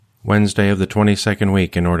Wednesday of the 22nd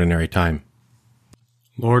week in Ordinary Time.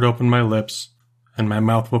 Lord, open my lips, and my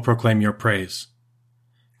mouth will proclaim your praise.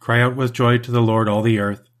 Cry out with joy to the Lord, all the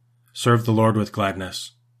earth. Serve the Lord with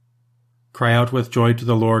gladness. Cry out with joy to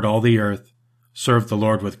the Lord, all the earth. Serve the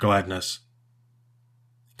Lord with gladness.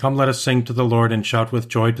 Come, let us sing to the Lord and shout with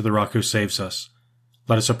joy to the Rock who saves us.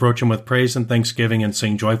 Let us approach him with praise and thanksgiving and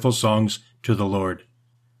sing joyful songs to the Lord.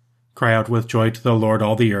 Cry out with joy to the Lord,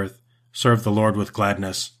 all the earth. Serve the Lord with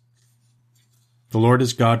gladness. The Lord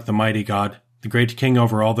is God, the mighty God, the great King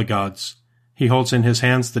over all the gods. He holds in his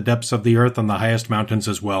hands the depths of the earth and the highest mountains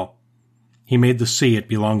as well. He made the sea, it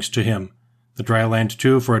belongs to him. The dry land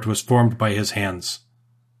too, for it was formed by his hands.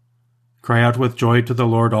 Cry out with joy to the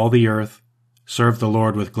Lord, all the earth. Serve the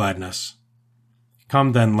Lord with gladness.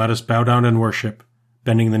 Come then, let us bow down and worship,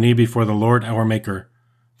 bending the knee before the Lord our Maker.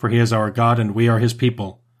 For he is our God, and we are his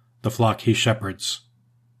people, the flock he shepherds.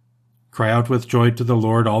 Cry out with joy to the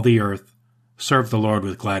Lord, all the earth. Serve the Lord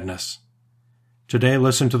with gladness. Today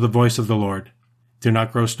listen to the voice of the Lord. Do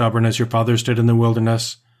not grow stubborn as your fathers did in the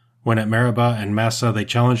wilderness, when at Meribah and Massah they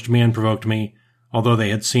challenged me and provoked me, although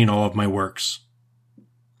they had seen all of my works.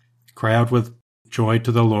 Cry out with joy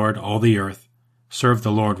to the Lord, all the earth. Serve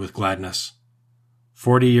the Lord with gladness.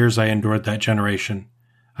 40 years I endured that generation.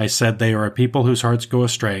 I said, they are a people whose hearts go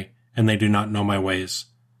astray, and they do not know my ways.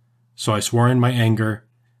 So I swore in my anger,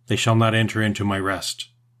 they shall not enter into my rest.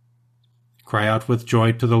 Cry out with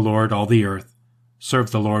joy to the Lord, all the earth.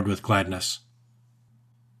 Serve the Lord with gladness.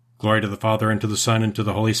 Glory to the Father, and to the Son, and to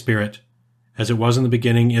the Holy Spirit, as it was in the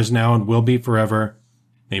beginning, is now, and will be forever.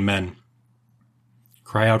 Amen.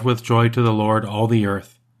 Cry out with joy to the Lord, all the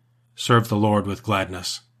earth. Serve the Lord with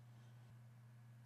gladness.